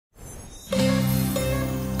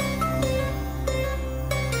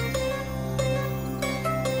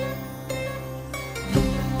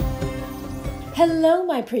Hello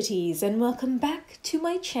my pretties and welcome back to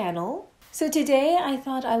my channel. So today I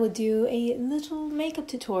thought I would do a little makeup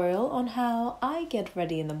tutorial on how I get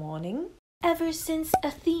ready in the morning. Ever since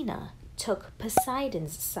Athena took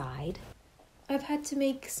Poseidon's side, I've had to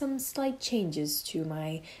make some slight changes to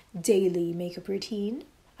my daily makeup routine.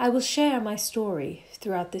 I will share my story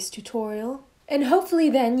throughout this tutorial, and hopefully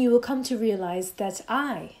then you will come to realize that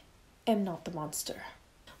I am not the monster.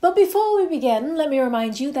 But before we begin, let me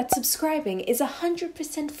remind you that subscribing is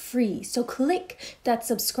 100% free, so click that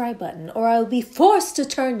subscribe button or I'll be forced to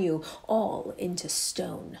turn you all into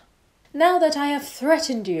stone. Now that I have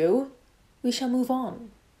threatened you, we shall move on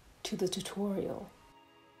to the tutorial.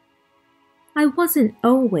 I wasn't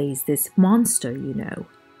always this monster, you know.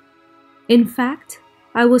 In fact,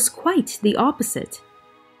 I was quite the opposite.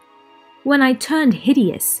 When I turned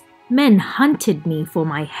hideous, men hunted me for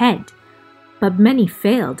my head, but many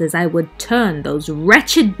failed as I would turn those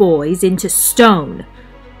wretched boys into stone.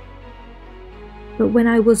 But when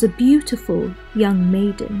I was a beautiful young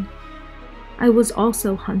maiden, I was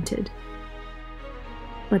also hunted,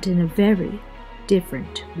 but in a very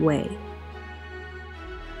different way.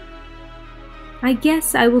 I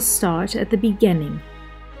guess I will start at the beginning,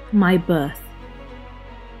 my birth.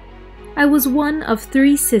 I was one of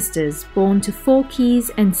 3 sisters born to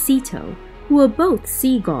Phorkys and Ceto, who were both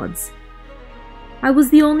sea gods. I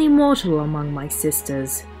was the only mortal among my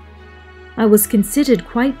sisters. I was considered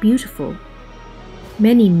quite beautiful.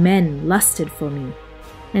 Many men lusted for me,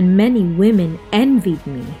 and many women envied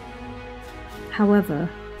me. However,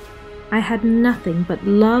 I had nothing but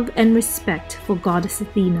love and respect for Goddess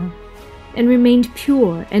Athena, and remained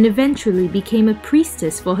pure and eventually became a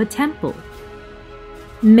priestess for her temple.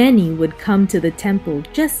 Many would come to the temple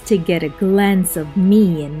just to get a glance of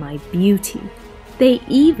me and my beauty. They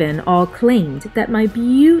even all claimed that my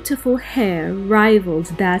beautiful hair rivaled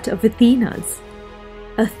that of Athena's.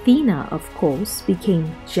 Athena, of course,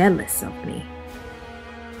 became jealous of me.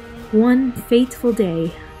 One fateful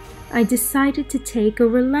day, I decided to take a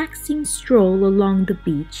relaxing stroll along the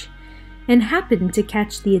beach and happened to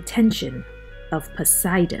catch the attention of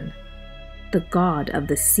Poseidon, the god of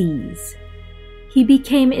the seas. He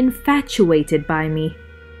became infatuated by me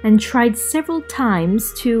and tried several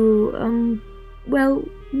times to,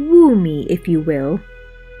 woo me, if you will.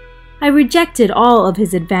 I rejected all of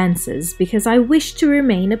his advances because I wished to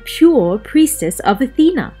remain a pure priestess of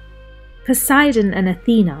Athena. Poseidon and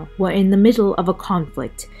Athena were in the middle of a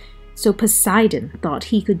conflict, so Poseidon thought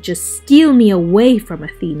he could just steal me away from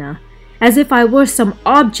Athena, as if I were some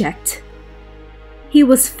object. He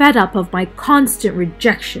was fed up of my constant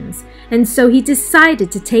rejections, and so he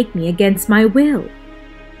decided to take me against my will.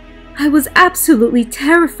 I was absolutely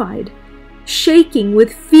terrified, shaking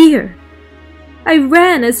with fear. I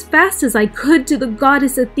ran as fast as I could to the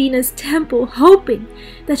goddess Athena's temple, hoping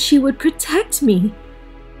that she would protect me.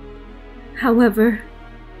 However,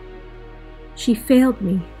 she failed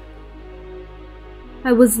me.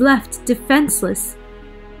 I was left defenseless,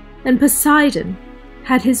 and Poseidon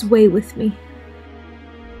had his way with me.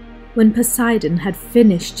 When Poseidon had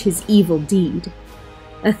finished his evil deed,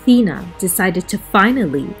 Athena decided to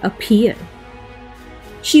finally appear.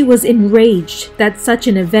 She was enraged that such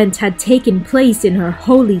an event had taken place in her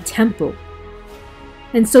holy temple,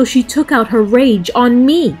 and so she took out her rage on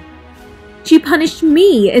me. She punished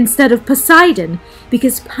me instead of Poseidon,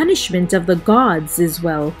 because punishment of the gods is,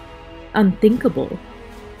 well, unthinkable.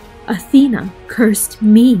 Athena cursed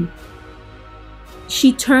me.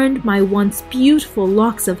 She turned my once beautiful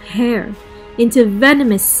locks of hair into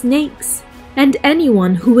venomous snakes, and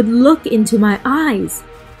anyone who would look into my eyes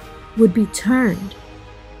would be turned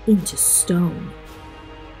into stone.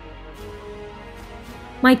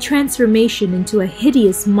 My transformation into a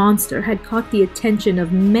hideous monster had caught the attention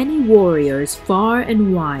of many warriors far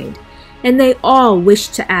and wide, and they all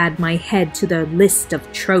wished to add my head to their list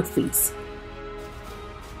of trophies.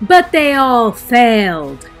 But they all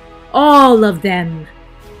failed. All of them,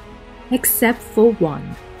 except for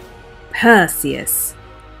one, Perseus,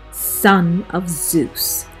 son of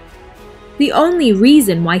Zeus. The only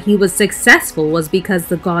reason why he was successful was because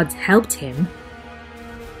the gods helped him.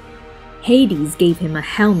 Hades gave him a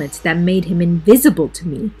helmet that made him invisible to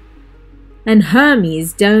me, and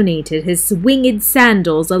Hermes donated his winged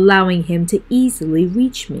sandals, allowing him to easily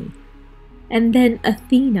reach me. And then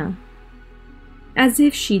Athena, as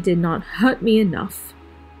if she did not hurt me enough,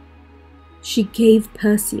 she gave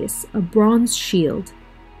Perseus a bronze shield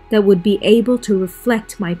that would be able to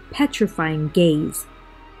reflect my petrifying gaze,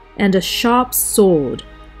 and a sharp sword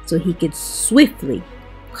so he could swiftly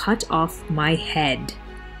cut off my head.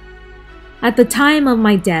 At the time of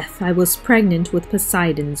my death, I was pregnant with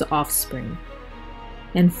Poseidon's offspring,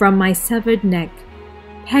 and from my severed neck,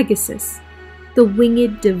 Pegasus, the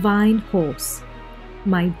winged divine horse,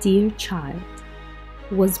 my dear child,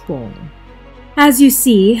 was born. As you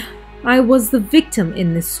see, I was the victim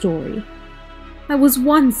in this story. I was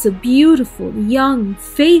once a beautiful, young,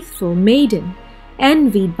 faithful maiden,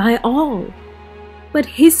 envied by all. But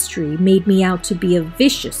history made me out to be a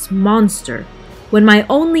vicious monster, when my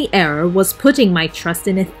only error was putting my trust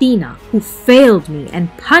in Athena, who failed me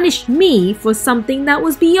and punished me for something that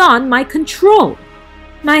was beyond my control.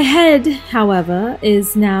 My head, however,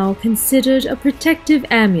 is now considered a protective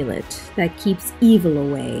amulet that keeps evil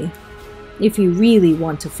away, if you really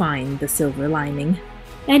want to find the silver lining.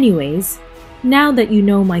 Anyways, now that you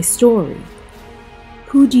know my story,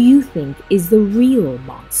 who do you think is the real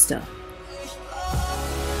monster?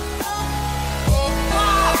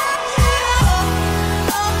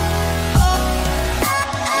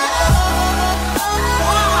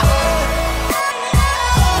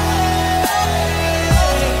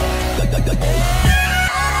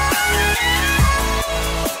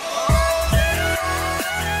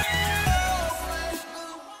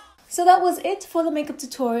 So that was it for the makeup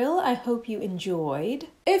tutorial. I hope you enjoyed.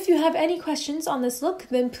 If you have any questions on this look,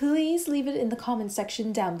 then please leave it in the comment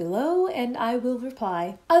section down below and I will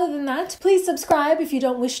reply. Other than that, please subscribe if you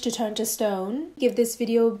don't wish to turn to stone. Give this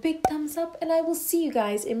video a big thumbs up and I will see you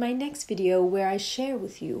guys in my next video where I share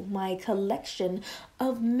with you my collection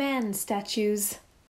of man statues.